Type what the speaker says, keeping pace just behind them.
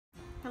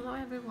Hello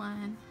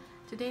everyone.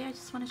 Today I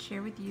just want to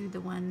share with you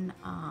the one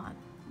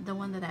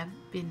that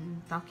I've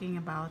been talking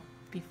about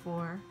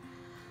before,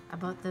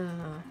 about the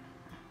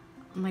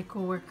my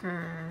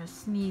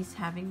coworker's niece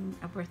having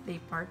a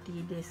birthday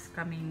party this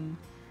coming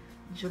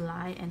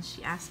July, and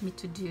she asked me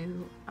to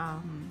do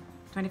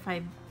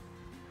 25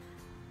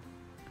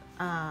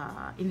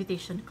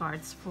 invitation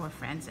cards for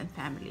friends and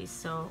families.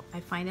 So I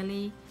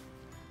finally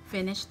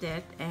finished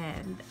it,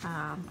 and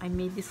I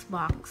made this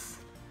box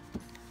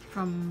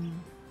from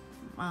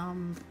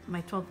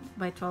my 12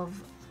 by 12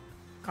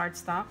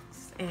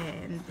 cardstocks,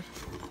 and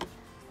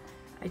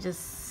I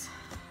just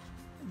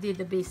did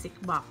the basic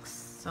box.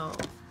 So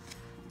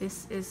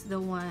this is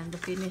the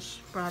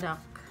finished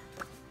product,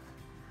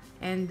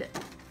 and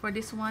for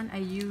this one I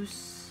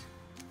use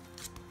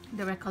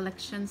the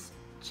Recollections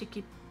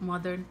Cheeky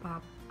Modern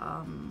Pop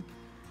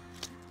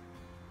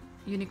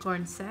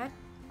unicorn set,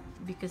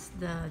 because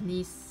the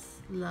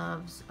niece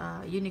loves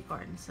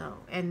unicorn. So,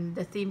 and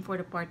the theme for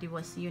the party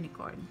was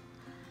unicorn,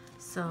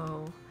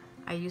 so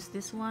I used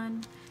this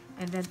one.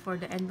 And then for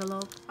the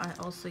envelope, I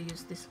also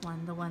used this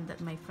one, the one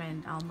that my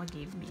friend Alma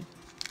gave me.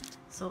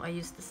 So I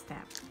used the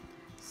stamp.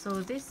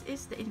 So this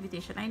is the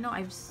invitation. I know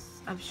I've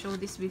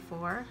showed this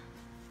before.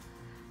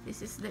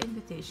 This is the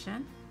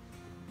invitation.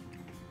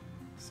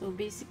 So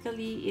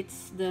basically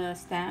it's the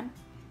stamp.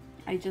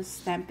 I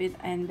just stamp it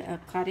and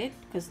cut it,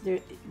 because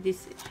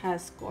this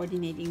has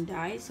coordinating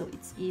die, so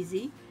it's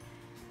easy.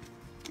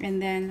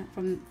 And then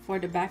for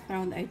the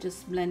background, I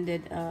just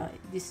blended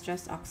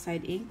Distress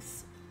Oxide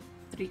inks,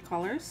 3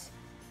 colors.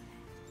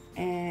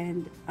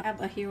 And I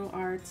have a Hero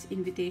Arts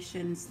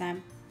invitation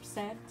stamp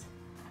set,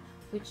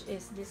 which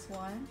is this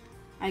one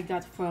I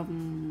got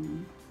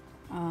from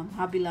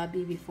Hobby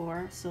Lobby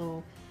before.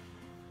 So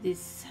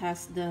this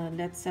has the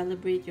 "Let's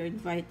Celebrate, You're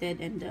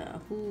Invited," and the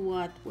who,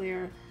 what,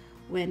 where,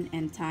 when,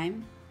 and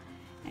time.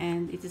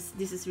 And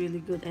this is really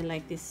good. I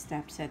like this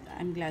stamp set.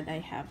 I'm glad I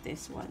have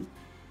this one.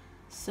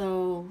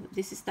 So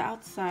this is the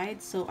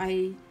outside. So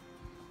I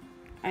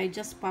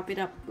just pop it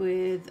up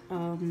with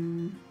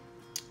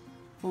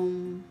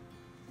foam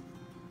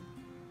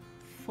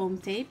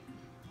tape,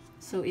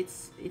 so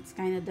it's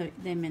kind of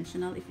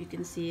dimensional. If you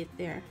can see it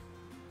there,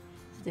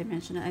 it's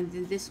dimensional. And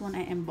then this one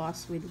I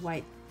emboss with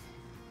white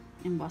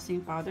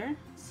embossing powder.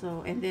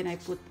 So, and then I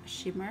put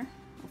shimmer,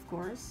 of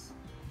course.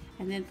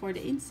 And then for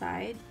the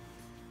inside,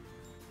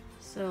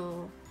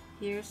 so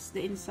here's the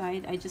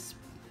inside. I just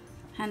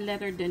hand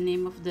lettered the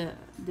name of the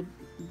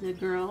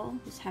girl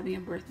who's having a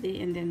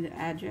birthday, and then the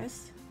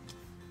address.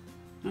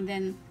 And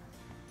then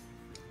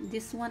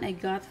this one I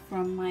got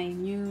from my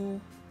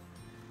new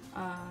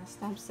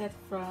stamp set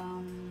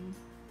from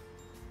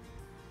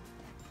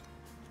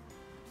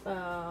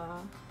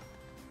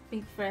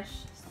Pink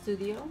Fresh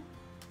Studio.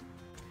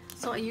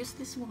 So I used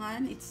this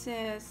one. It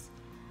says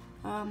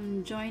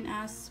join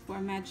us for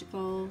a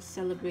magical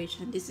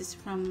celebration. This is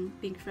from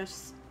Pink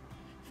Fresh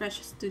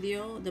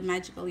Studio, the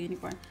magical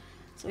unicorn.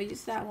 So I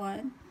used that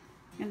one,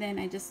 and then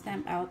I just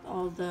stamp out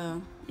all the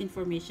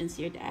informations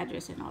here, the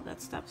address and all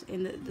that stuff,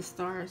 and the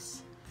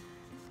stars.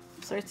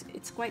 So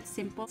it's quite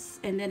simple.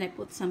 And then I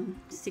put some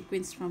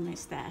sequins from my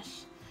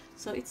stash.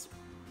 So it's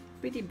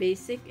pretty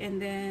basic.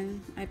 And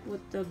then I put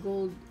the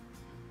gold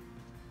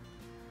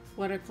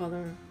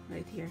watercolor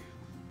right here.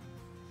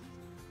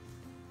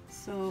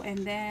 So, and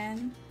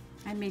then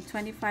I made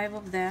 25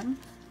 of them.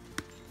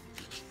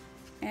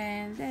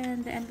 And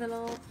then the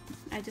envelope,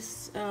 I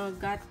just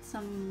got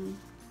some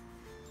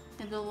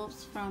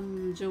envelopes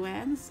from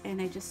Joann's,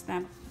 and I just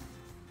stamped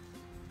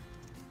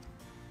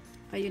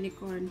a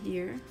unicorn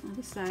here on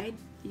the side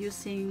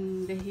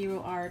using the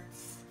Hero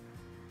Arts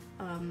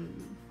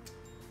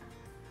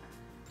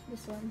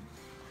this one,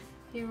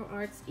 Hero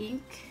Arts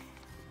ink,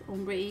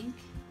 ombre ink,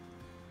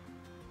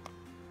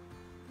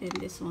 and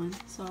this one.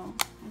 So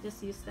I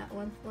just used that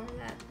one for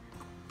that,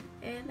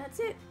 and that's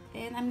it.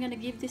 And I'm gonna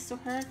give this to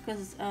her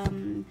because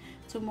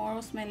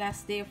tomorrow's my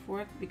last day of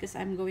work, because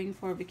I'm going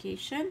for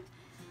vacation.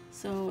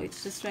 So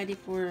it's just ready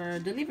for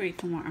delivery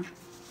tomorrow.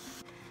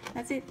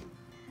 That's it.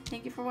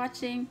 Thank you for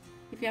watching.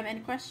 If you have any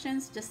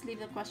questions, just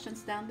leave the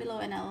questions down below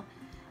and I'll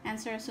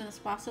answer as soon as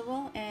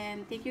possible.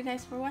 And thank you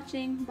guys for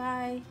watching.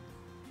 Bye.